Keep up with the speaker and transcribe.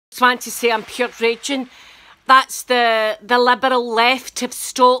just want to say I'm pure raging. That's the liberal left have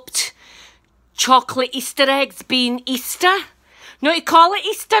stopped chocolate Easter eggs being Easter. Not to call it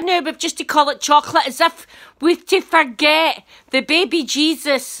Easter now, but just to call it chocolate, as if we've to forget the baby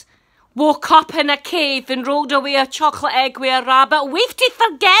Jesus woke up in a cave and rolled away a chocolate egg with a rabbit. We've to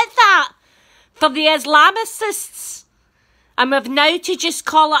forget that for the Islamicists. And we've now to just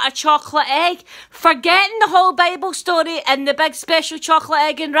call it a chocolate egg, forgetting the whole Bible story and the big special chocolate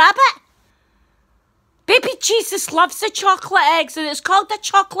egg and rabbit. Baby Jesus loves the chocolate eggs, and it's called the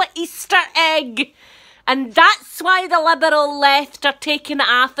chocolate Easter egg. And that's why the liberal left are taking it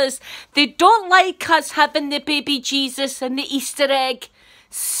off us. They don't like us having the baby Jesus and the Easter egg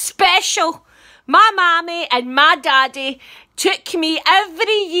special. My mammy and my daddy took me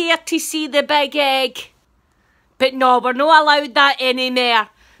every year to see the big egg. But no, we're not allowed that anymore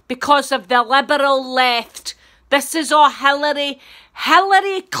because of the liberal left. This is all Hillary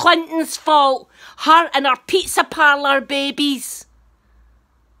Clinton's fault. Her and her pizza parlour babies.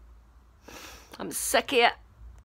 I'm sick of it.